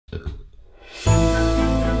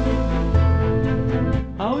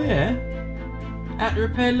about to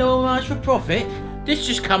repair lawnmowers for profit? This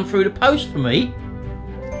just come through the post for me.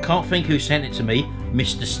 Can't think who sent it to me.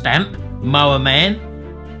 Mr. Stamp, Mower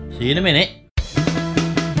Man. See you in a minute.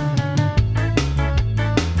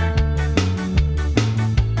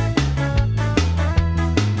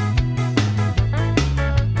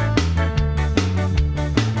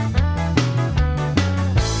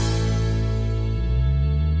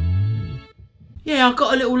 Yeah, I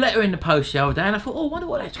got a little letter in the post the other day and I thought, oh, I wonder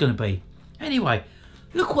what that's going to be. Anyway,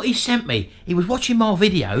 look what he sent me. He was watching my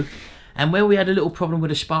video, and where we had a little problem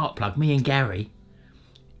with a spark plug, me and Gary,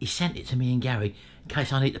 he sent it to me and Gary in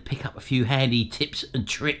case I need to pick up a few handy tips and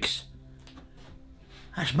tricks.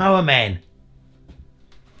 That's Mower Man.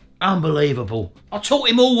 Unbelievable. I taught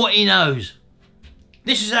him all what he knows.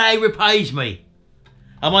 This is how he repays me.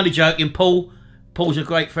 I'm only joking. Paul's a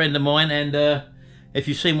great friend of mine, and if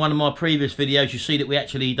you've seen one of my previous videos, you see that we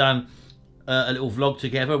actually done a little vlog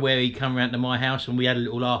together where he come round to my house and we had a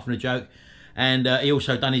little laugh and a joke. And he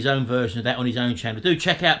also done his own version of that on his own channel. Do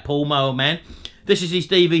check out Paul Mower Man. This is his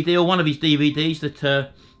DVD, or one of his DVDs,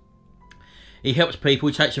 that he helps people.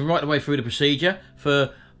 He takes them right the way through the procedure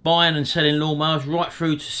for buying and selling lawnmowers, right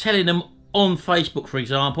through to selling them on Facebook, for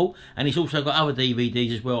example. And he's also got other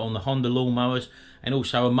DVDs as well on the Honda lawnmowers, and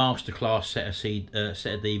also a masterclass set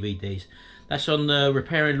of DVDs. That's on the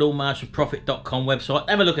repairinglawnmowersforprofit.com website.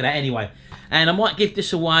 Have a look at that anyway. And I might give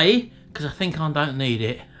this away, because I think I don't need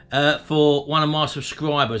it, for one of my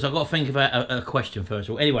subscribers. I've got to think about a question first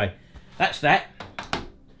of all. Anyway, that's that.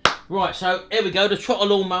 Right, so here we go. The trotter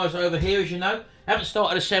lawnmowers over here, as you know. Haven't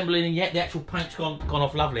started assembling them yet. The actual paint's gone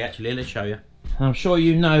off lovely, actually. Let's show you. And I'm sure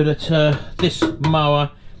you know that this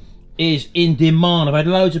mower is in demand. I've had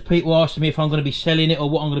loads of people asking me if I'm going to be selling it or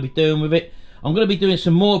what I'm going to be doing with it. I'm going to be doing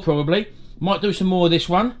some more probably. Might do some more of this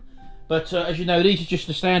one, but as you know, these are just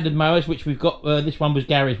the standard mowers which we've got. This one was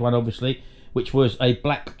Gary's one, obviously, which was a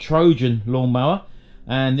black Trojan lawnmower,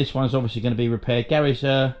 and this one's obviously going to be repaired. Gary's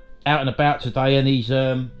out and about today, and he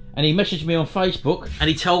messaged me on Facebook, and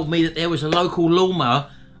he told me that there was a local lawnmower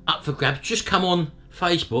up for grabs. Just come on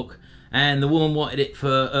Facebook, and the woman wanted it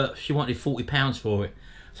for she wanted £40 for it.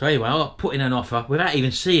 So anyway, I put in an offer without even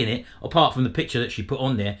seeing it, apart from the picture that she put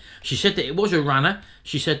on there. She said that it was a runner.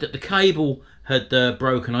 She said that the cable had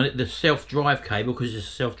broken on it, the self-drive cable, because it's a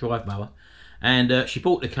self-drive mower. And she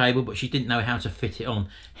bought the cable, but she didn't know how to fit it on,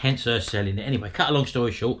 hence her selling it. Anyway, cut a long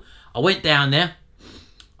story short, I went down there.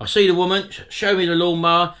 I see the woman, show me the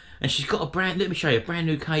lawnmower, and she's got a let me show you, a brand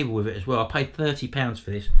new cable with it as well. I paid £30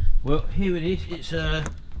 for this. Well, here it is. It's an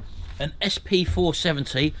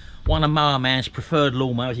SP470, one of Mower Man's preferred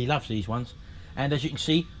lawnmowers. He loves these ones. And as you can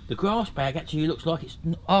see, the grass bag actually looks like it's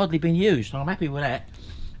hardly been used, so I'm happy with that.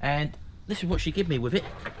 And this is what she gave me with it.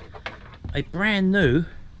 A brand new,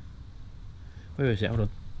 where is it? Hold on.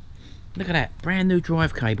 Look at that, brand new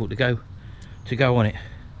drive cable to go on it.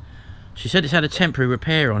 She said it's had a temporary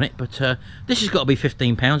repair on it, but this has got to be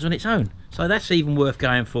 £15 on its own. So that's even worth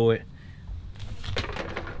going for it.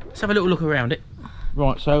 Let's have a little look around it.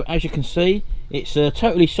 Right, so as you can see, it's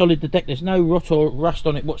totally solid, the deck. There's no rot or rust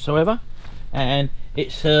on it whatsoever, and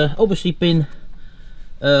it's obviously been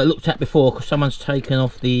looked at before, because someone's taken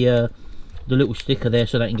off the little sticker there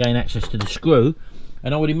so they can gain access to the screw.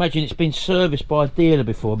 And I would imagine it's been serviced by a dealer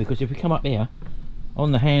before, because if we come up here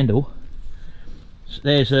on the handle,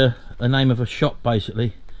 there's a name of a shop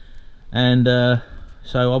basically, and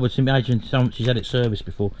so I would imagine she's had it serviced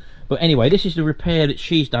before. But anyway, this is the repair that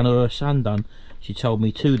she's done, or her son done, she told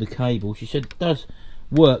me, to the cable. She said it does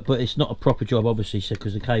work, but it's not a proper job, obviously,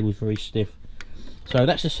 because the cable's very stiff. So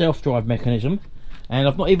that's the self-drive mechanism, and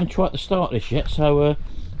I've not even tried to start this yet. So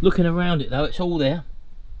looking around it though, it's all there.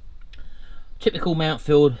 Typical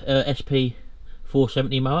Mountfield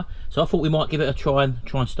SP470 mower. So I thought we might give it a try and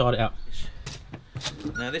start it up.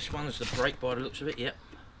 Now this one's the brake by the looks of it. Yep.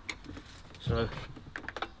 So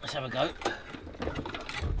let's have a go.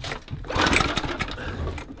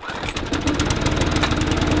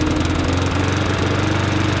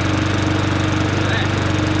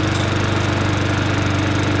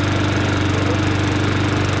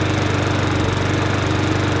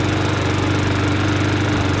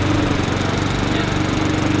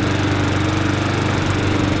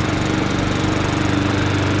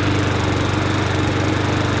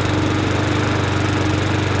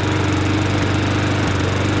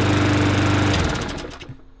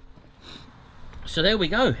 So there we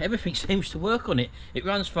go, everything seems to work on it. It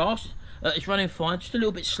runs fast, it's running fine, just a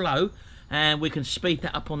little bit slow, and we can speed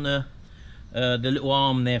that up on the little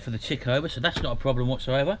arm there for the tick over, so that's not a problem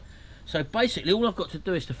whatsoever. So basically all I've got to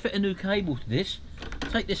do is to fit a new cable to this,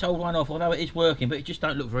 take this old one off, although it is working, but it just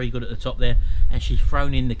don't look very good at the top there. And she's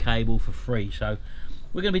thrown in the cable for free, so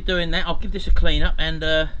we're going to be doing that. I'll give this a clean up,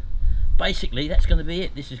 and basically that's going to be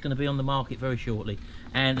it. This is going to be on the market very shortly,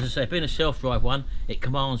 and as I say, being a self-drive one, it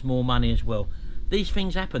commands more money as well. These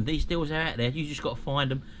things happen, these deals are out there, you just got to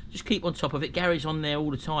find them, just keep on top of it. Gary's on there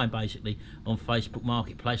all the time basically on Facebook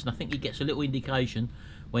Marketplace, and I think he gets a little indication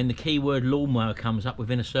when the keyword lawnmower comes up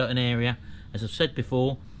within a certain area, as I've said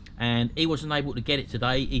before. And he wasn't able to get it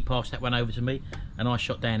today, he passed that one over to me, and I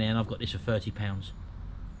shot down there and I've got this for £30.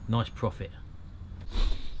 Nice profit.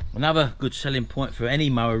 Another good selling point for any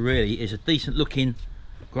mower really is a decent looking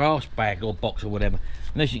grass bag or box or whatever.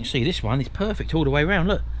 And as you can see, this one is perfect all the way around.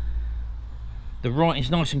 Look, the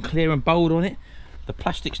writing's nice and clear and bold on it. The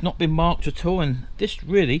plastic's not been marked at all, and this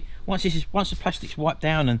really, once the plastic's wiped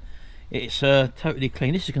down and it's totally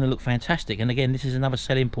clean, this is going to look fantastic. And again, this is another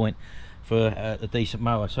selling point for a decent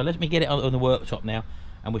mower. So let me get it on the worktop now,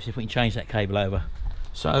 and we'll see if we can change that cable over.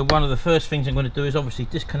 So one of the first things I'm going to do is obviously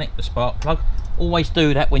disconnect the spark plug. Always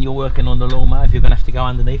do that when you're working on the lawnmower if you're going to have to go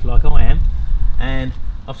underneath like I am. And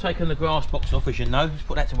I've taken the grass box off, as you know. Let's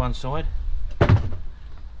put that to one side.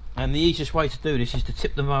 And the easiest way to do this is to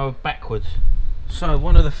tip the mower backwards. So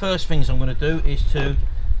one of the first things I'm going to do is to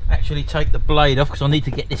actually take the blade off, because I need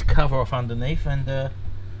to get this cover off underneath. And to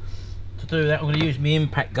do that, I'm going to use my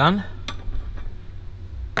impact gun,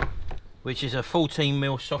 which is a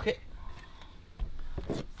 14mm socket.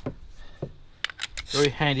 Very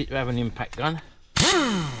handy to have an impact gun.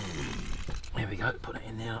 There we go, put it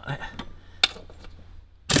in there like that.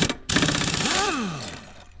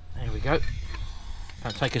 There we go.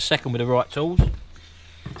 That'll take a second with the right tools.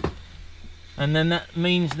 And then that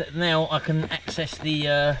means that now I can access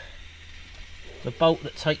the bolt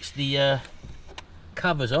that takes the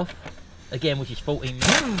covers off, again, which is 14mm.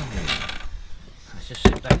 Let's just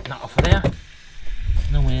slip that nut off of there.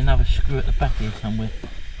 There's normally another screw at the back here somewhere,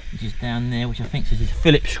 which is down there, which I think is a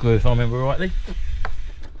Phillips screw if I remember rightly.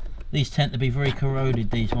 These tend to be very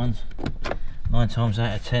corroded, these ones, 9 times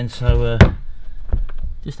out of 10, so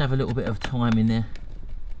just have a little bit of time in there.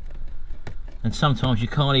 And sometimes you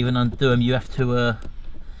can't even undo them, you have to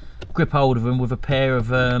grip hold of them with a pair of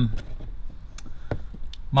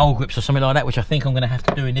mole grips or something like that, which I think I'm going to have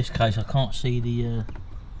to do in this case. I can't see the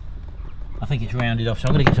I think it's rounded off, so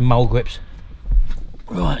I'm going to get some mole grips.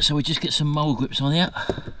 Right, so we just get some mole grips on here.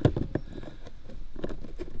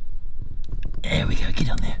 There we go, get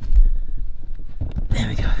on there. There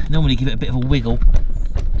we go. Normally give it a bit of a wiggle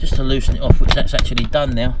just to loosen it off, which that's actually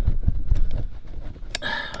done now.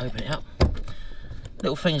 Open it up.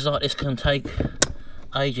 Little things like this can take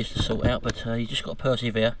ages to sort out, but you just got to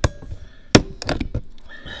persevere.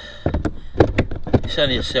 It's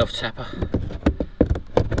only a self tapper.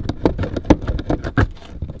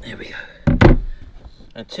 There we go.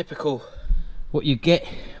 And typical what you get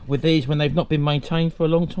with these when they've not been maintained for a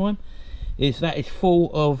long time is that it's full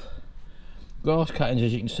of grass cuttings,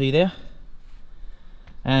 as you can see there,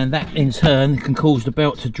 and that in turn can cause the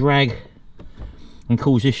belt to drag and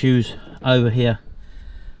cause issues over here.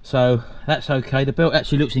 So that's okay. The belt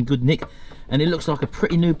actually looks in good nick, and it looks like a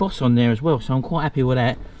pretty new boss on there as well, so I'm quite happy with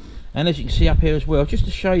that. And as you can see up here as well, just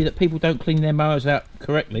to show you that people don't clean their mowers out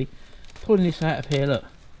correctly, pulling this out of here, look,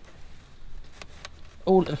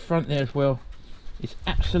 all at the front there as well, it's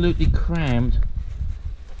absolutely crammed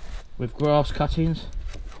with grass cuttings.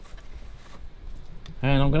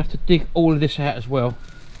 And I'm going to have to dig all of this out as well.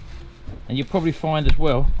 And you'll probably find as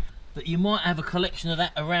well that you might have a collection of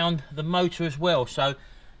that around the motor as well. So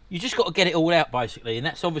you just got to get it all out basically, and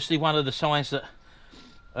that's obviously one of the signs that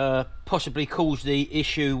possibly caused the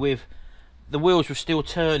issue with the wheels were still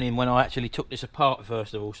turning when I actually took this apart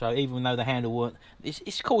first of all. So even though the handle weren't,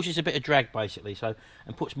 it causes a bit of drag basically, so,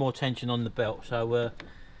 and puts more tension on the belt. So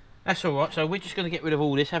that's all right. So we're just going to get rid of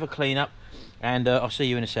all this, have a clean up, and I'll see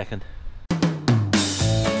you in a second.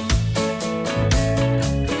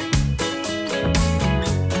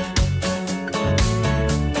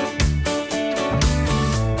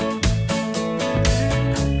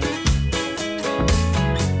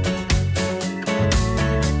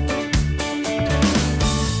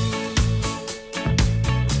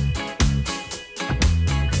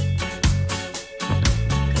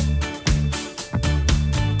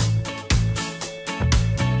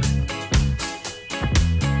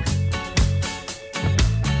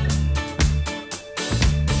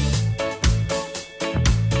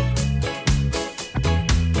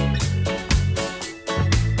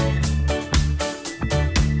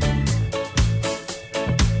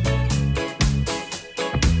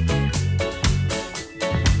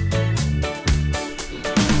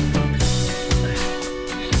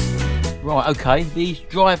 okay, these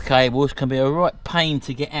drive cables can be a right pain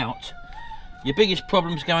to get out. Your biggest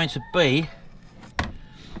problem's going to be,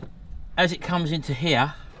 as it comes into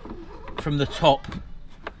here from the top,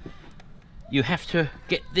 you have to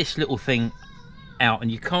get this little thing out,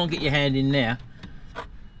 and you can't get your hand in there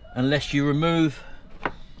unless you remove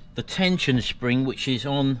the tension spring which is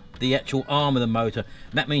on the actual arm of the motor.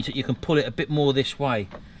 That means that you can pull it a bit more this way.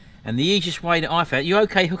 And the easiest way that I found, you're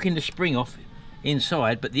okay hooking the spring off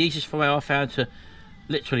inside, but the easiest way I found to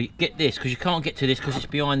literally get this, because you can't get to this because it's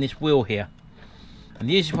behind this wheel here, and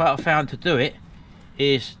the easiest way I found to do it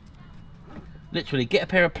is literally get a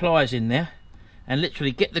pair of pliers in there and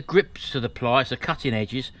literally get the grips to the pliers, the cutting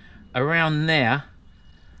edges, around there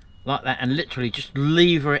like that, and literally just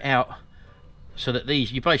lever it out so that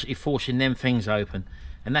you're basically forcing them things open.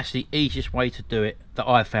 And that's the easiest way to do it that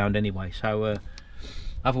I've found anyway. So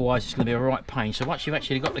otherwise it's going to be a right pain. So once you've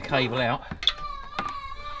actually got the cable out,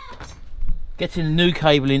 getting the new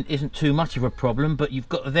cable in isn't too much of a problem, but you've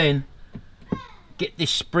got to then get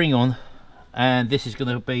this spring on, and this is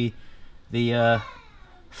going to be the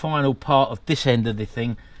final part of this end of the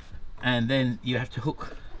thing, and then you have to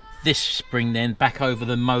hook this spring then back over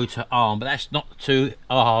the motor arm, but that's not too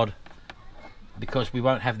hard because we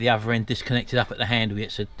won't have the other end disconnected up at the handle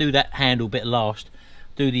yet. So do that handle bit last,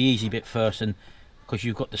 do the easy bit first, and because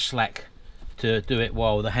you've got the slack to do it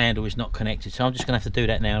while the handle is not connected. So I'm just going to have to do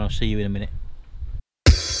that now, and I'll see you in a minute.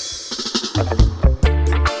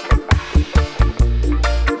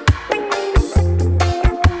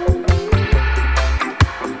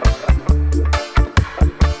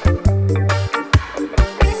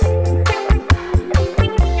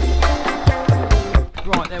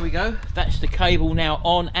 That's the cable now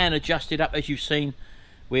on and adjusted up, as you've seen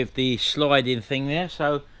with the sliding thing there.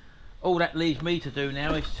 So all that leaves me to do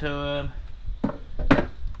now is to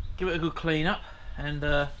give it a good clean up, and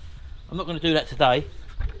I'm not going to do that today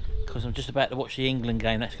because I'm just about to watch the England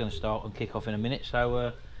game. That's going to start and kick off in a minute,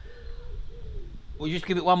 so we'll just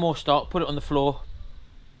give it one more start, put it on the floor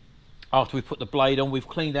after we put the blade on. We've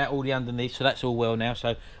cleaned out all the underneath, so that's all well now.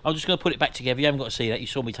 So I'm just going to put it back together. You haven't got to see that, you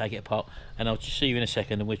saw me take it apart, and I'll just see you in a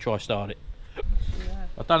second and we'll try start it. Yeah.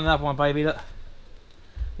 I've done another one, baby, look.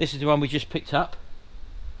 This is the one we just picked up.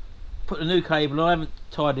 Put the new cable on. I haven't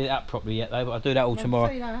tidied it up properly yet though, but I'll do that all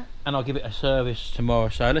tomorrow, and I'll give it a service tomorrow.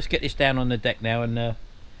 So let's get this down on the deck now and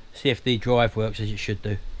see if the drive works as it should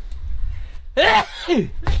do. Bless you,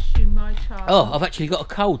 my child. Oh, I've actually got a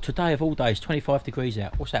cold today of all days. 25 degrees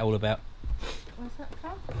out. What's that all about? What's that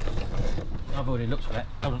from? I've already looked for that.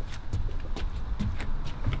 Hold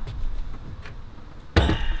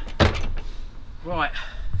on. Right.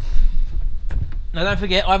 Now don't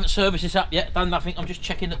forget, I haven't serviced this up yet, done nothing. I'm just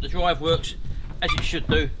checking that the drive works as it should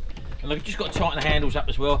do. And I've just got to tighten the handles up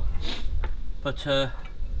as well. But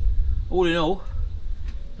all in all,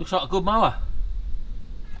 looks like a good mower.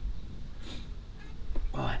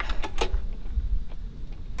 Right.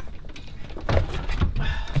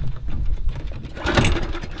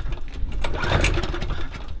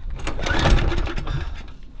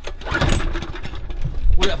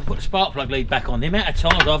 We'll have to put the spark plug lead back on. The amount of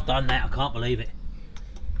times I've done that, I can't believe it.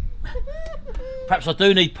 Perhaps I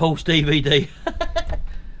do need Paul's DVD.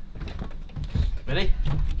 Ready?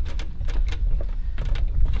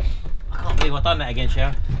 I can't believe I've done that again,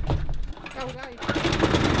 Sharon. Go, go.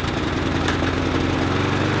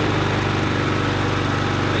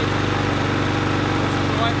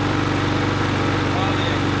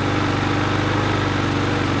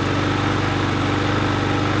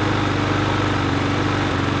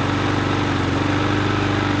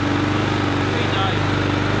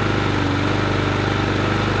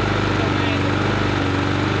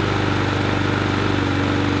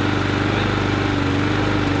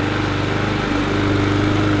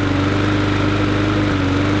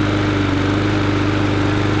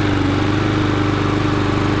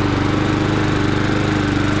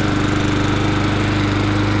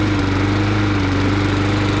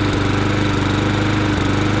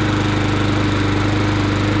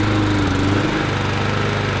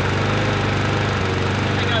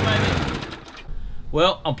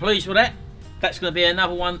 Well, I'm pleased with that. That's going to be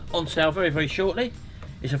another one on sale very, very shortly.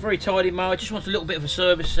 It's a very tidy mower, just wants a little bit of a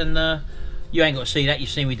service, and you ain't got to see that. You've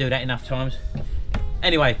seen me do that enough times.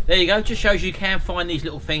 Anyway, there you go. Just shows you can find these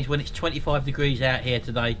little things when it's 25 degrees out here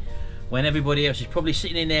today, when everybody else is probably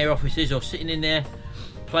sitting in their offices or sitting in their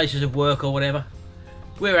places of work or whatever.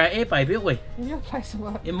 We're out here, baby, aren't we? In your place of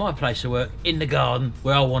work. In my place of work, in the garden,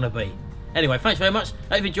 where I want to be. Anyway, thanks very much.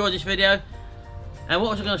 Hope you've enjoyed this video. And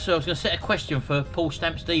what was I going to say? I was going to set a question for Paul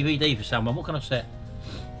Stamp's DVD for someone. What can I set?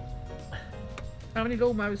 How many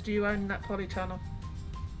lawnmowers do you own in that poly channel?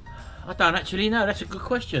 I don't actually know. That's a good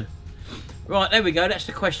question. Right, there we go. That's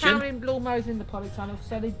the question. How many lawnmowers in the polytunnel?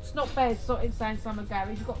 So it's not fair it's saying summer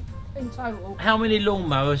garage. You've got in total. How many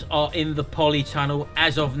lawnmowers are in the polytunnel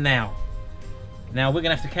as of now? Now, we're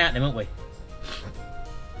going to have to count them, aren't we?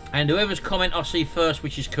 And whoever's comment I see first,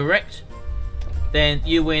 which is correct, then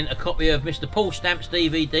you win a copy of Mr. Paul Stamp's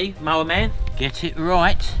DVD, Mower Man. Get it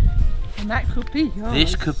right. And that could be yours.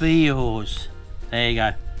 This could be yours. There you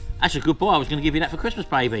go. That's a good boy. I was going to give you that for Christmas,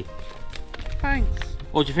 baby. Thanks.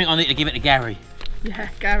 Or do you think I need to give it to Gary? Yeah,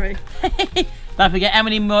 Gary. Don't forget how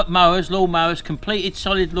many mowers, lawnmowers, completed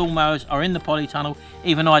solid lawnmowers are in the polytunnel.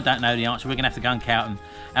 Even I don't know the answer. We're going to have to go and count them.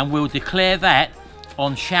 And we'll declare that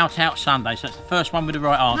on Shout Out Sunday. So that's the first one with the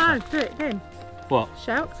right answer. No, do it then. What?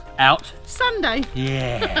 Shout. Out. Sunday.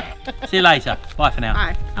 Yeah. See you later. Bye for now.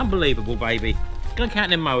 Bye. Unbelievable, baby. Go and count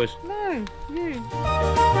them mowers. No,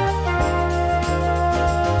 you.